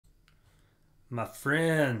My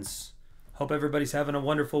friends, hope everybody's having a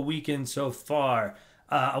wonderful weekend so far.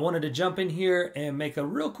 I wanted to jump in here and make a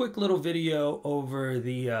real quick little video over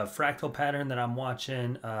the fractal pattern that I'm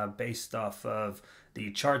watching based off of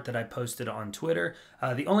the chart that I posted on Twitter.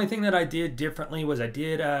 The only thing that I did differently was I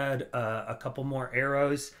did add a couple more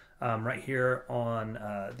arrows right here on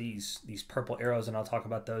these purple arrows, and I'll talk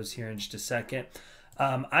about those here in just a second.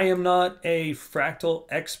 I am not a fractal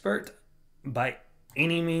expert by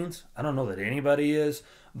any means. I don't know that anybody is,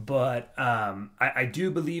 but I do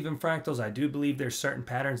believe in fractals. I do believe there's certain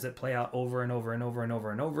patterns that play out over and over and over and over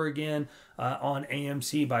and over again on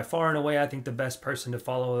AMC. By far and away, I think the best person to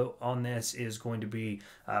follow on this is going to be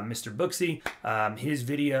Mr. Booksy. His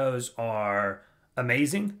videos are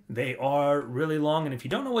amazing. They are really long, and if you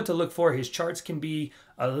don't know what to look for, his charts can be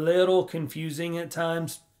a little confusing at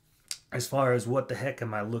times as far as what the heck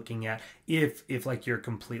am I looking at if like you're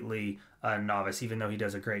completely novice, even though he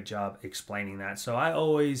does a great job explaining that. So I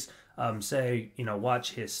always say,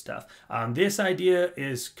 watch his stuff. This idea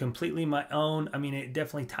is completely my own. I mean, it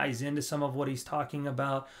definitely ties into some of what he's talking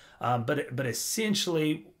about, but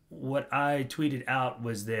essentially what I tweeted out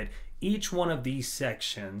was that each one of these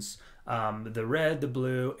sections, the red, the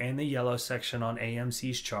blue, and the yellow section on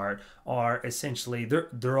AMC's chart are essentially,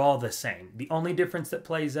 they're all the same. The only difference that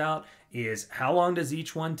plays out is how long does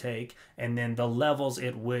each one take, and then the levels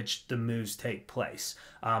at which the moves take place.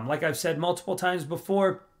 Like I've said multiple times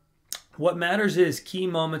before, what matters is key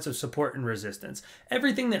moments of support and resistance.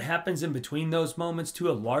 Everything that happens in between those moments,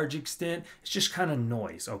 to a large extent, is just kind of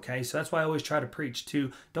noise, okay? So that's why I always try to preach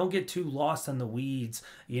to don't get too lost in the weeds,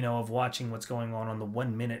 of watching what's going on the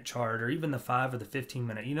 1 minute chart or even the 5 or the 15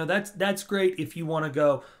 minute. That's great if you want to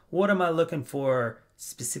go, what am I looking for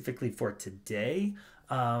specifically for today?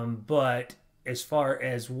 But as far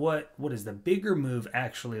as what does the bigger move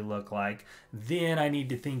actually look like, then I need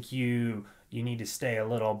to think you need to stay a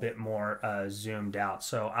little bit more zoomed out.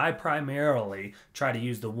 So I primarily try to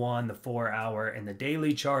use the 1, the 4 hour, and the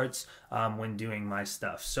daily charts when doing my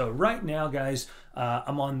stuff. So right now, guys,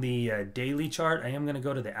 I'm on the daily chart. I am going to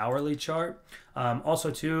go to the hourly chart.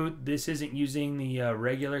 Also, too, this isn't using the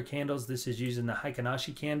regular candles. This is using the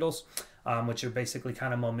Heikin-Ashi candles, which are basically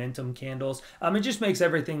kind of momentum candles. It just makes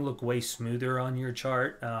everything look way smoother on your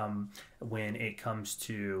chart when it comes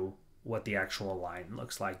to what the actual line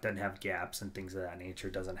looks like. Doesn't have gaps and things of that nature.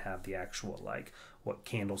 Doesn't have the actual what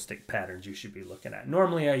candlestick patterns you should be looking at.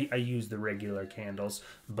 Normally I use the regular candles,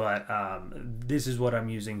 but this is what I'm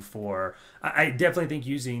using for. I definitely think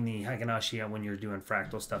using the Heikin-Ashi when you're doing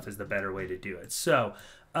fractal stuff is the better way to do it. So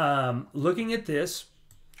looking at this,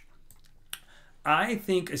 I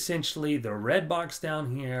think essentially the red box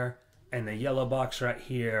down here and the yellow box right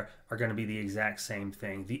here are going to be the exact same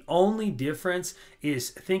thing. The only difference is,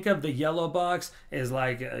 think of the yellow box as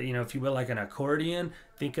like, if you will, like an accordion.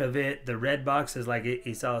 Think of it, the red box is like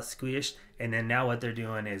it's all squished, and then now what they're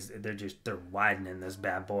doing is they're widening this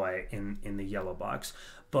bad boy in the yellow box.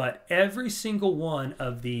 But every single one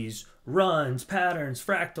of these runs, patterns,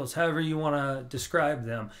 fractals, however you want to describe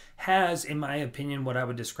them, has, in my opinion, what I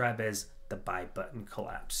would describe as the buy button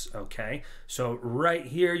collapse. Okay, so right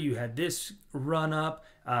here you had this run up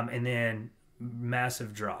and then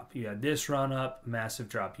massive drop. You had this run up, massive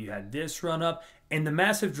drop. You had this run up, and the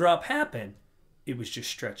massive drop happened. It was just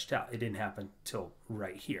stretched out. It didn't happen till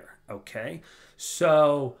right here. Okay,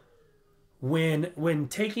 so when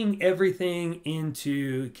taking everything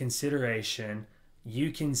into consideration,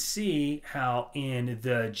 you can see how in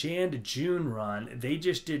the Jan to June run,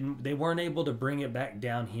 they weren't able to bring it back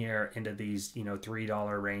down here into these,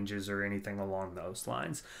 $3 ranges or anything along those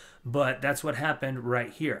lines. But that's what happened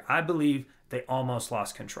right here. I believe they almost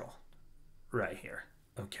lost control right here,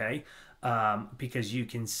 okay? Because you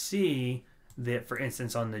can see that, for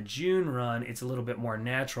instance, on the June run, it's a little bit more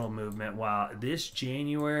natural movement, while this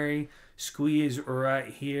January squeeze right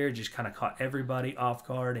here just kind of caught everybody off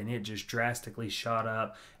guard, and it just drastically shot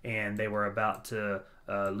up, and they were about to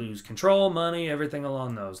lose control, money, everything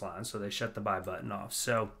along those lines. So they shut the buy button off.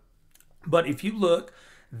 So, but if you look,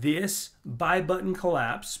 this buy button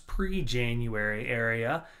collapse pre-January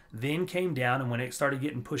area then came down, and when it started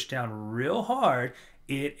getting pushed down real hard,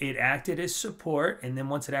 it acted as support, and then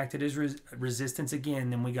once it acted as resistance again,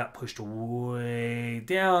 then we got pushed way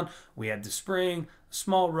down. We had the spring,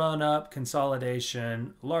 small run up,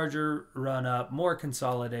 consolidation, larger run up, more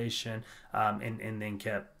consolidation, and then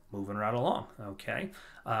kept moving right along. Okay,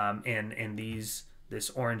 and this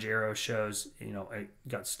orange arrow shows, it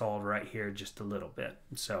got stalled right here just a little bit.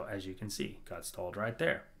 So as you can see, got stalled right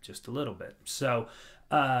there just a little bit. So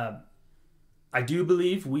I do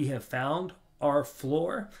believe we have found our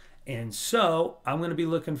floor, And so I'm going to be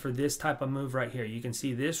looking for this type of move right here. You can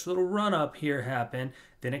see this little run up here happen.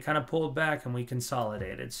 Then it kind of pulled back and we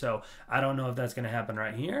consolidated. So I don't know if that's going to happen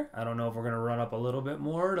right here. I don't know if we're going to run up a little bit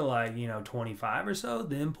more to like, 25 or so,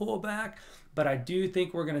 then pull back. But I do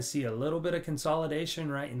think we're going to see a little bit of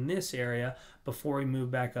consolidation right in this area before we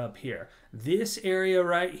move back up here. This area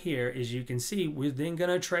right here, as you can see, we're then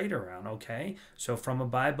going to trade around, okay? So from a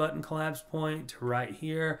buy button collapse point to right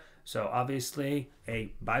here, so obviously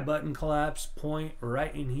a buy button collapse point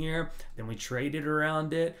right in here, then we traded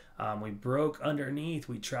around it. We broke underneath,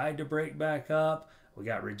 we tried to break back up, we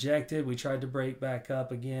got rejected, we tried to break back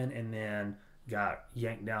up again, and then got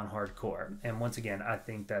yanked down hardcore. And once again, I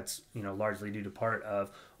think that's largely due to part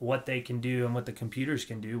of what they can do and what the computers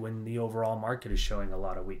can do when the overall market is showing a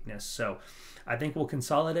lot of weakness. So I think we'll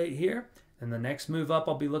consolidate here. And the next move up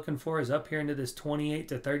I'll be looking for is up here into this $28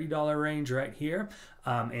 to $30 range right here.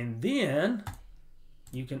 And then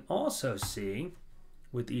you can also see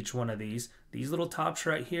with each one of these little tops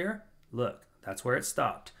right here, look, that's where it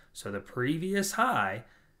stopped. So the previous high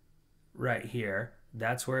right here,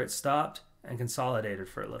 that's where it stopped and consolidated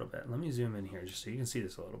for a little bit. Let me zoom in here just so you can see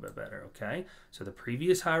this a little bit better, okay? So the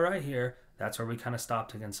previous high right here, that's where we kind of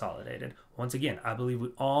stopped and consolidated. Once again, I believe we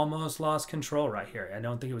almost lost control right here. I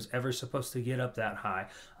don't think it was ever supposed to get up that high,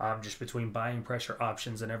 just between buying pressure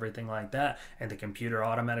options and everything like that, and the computer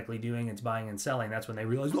automatically doing its buying and selling. That's when they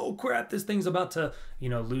realized, oh crap, this thing's about to,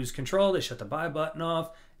 lose control. They shut the buy button off.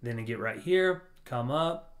 Then they get right here, come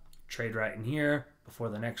up, trade right in here before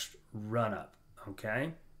the next run up,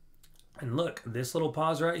 okay? And look, this little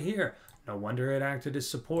pause right here, no wonder it acted as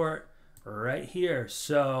support right here.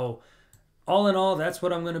 So all in all, that's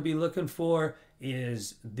what I'm going to be looking for,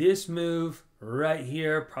 is this move right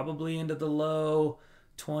here, probably into the low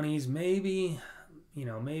 20s, maybe,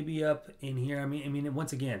 maybe up in here. I mean,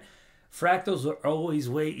 once again, fractals are always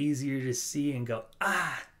way easier to see and go,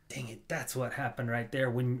 dang it, that's what happened right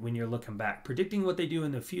there when you're looking back. Predicting what they do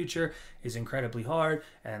in the future is incredibly hard,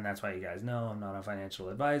 and that's why you guys know I'm not a financial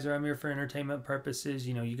advisor. I'm here for entertainment purposes.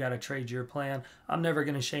 You got to trade your plan. I'm never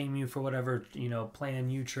going to shame you for whatever, plan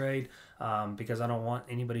you trade, because I don't want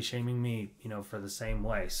anybody shaming me, for the same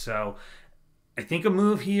way. So I think a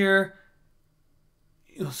move here,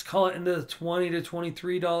 let's call it into the $20 to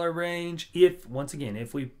 $23 range,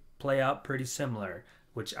 if we play out pretty similar,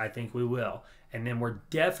 which I think we will. And then we're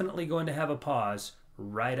definitely going to have a pause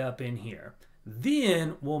right up in here.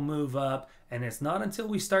 Then we'll move up, and it's not until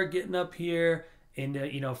we start getting up here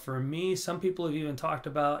into, for me, some people have even talked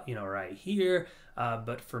about, right here.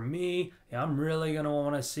 But for me, I'm really going to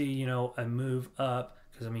want to see, a move up,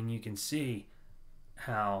 because, you can see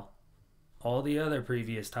how all the other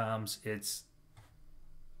previous times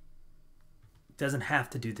doesn't have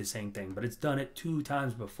to do the same thing, but it's done it 2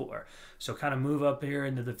 times before. So kind of move up here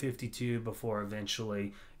into the 52 before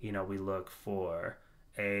eventually, we look for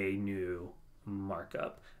a new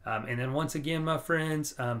markup. And then once again, my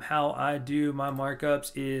friends, how I do my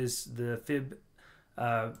markups is the fib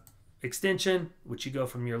extension, which you go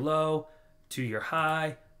from your low to your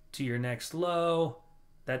high to your next low.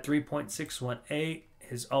 That 3.618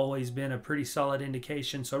 has always been a pretty solid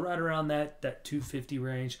indication. So right around that 250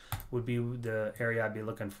 range would be the area I'd be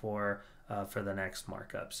looking for the next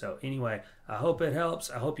markup. So anyway, I hope it helps.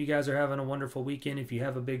 I hope you guys are having a wonderful weekend. If you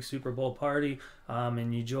have a big Super Bowl party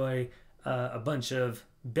and you enjoy a bunch of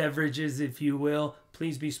beverages, if you will,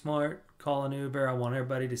 please be smart. Call an Uber. I want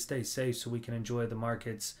everybody to stay safe so we can enjoy the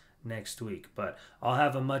markets next week. But I'll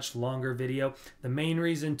have a much longer video. The main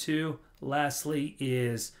reason too, lastly,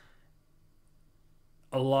 is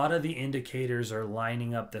a lot of the indicators are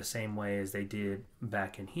lining up the same way as they did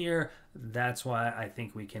back in here. That's why I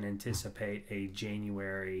think we can anticipate a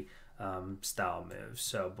January style move.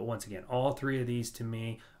 So, but once again, all 3 of these to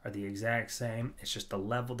me are the exact same. It's just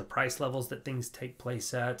the price levels that things take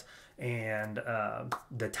place at, and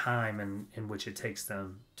the time in which it takes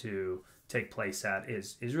them to take place at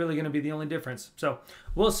is really going to be the only difference. So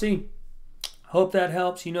we'll see. Hope that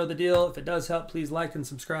helps. You know the deal. If it does help, please like and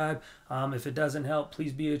subscribe. If it doesn't help,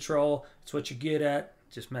 please be a troll. It's what you get at.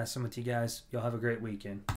 Just messing with you guys. Y'all have a great weekend.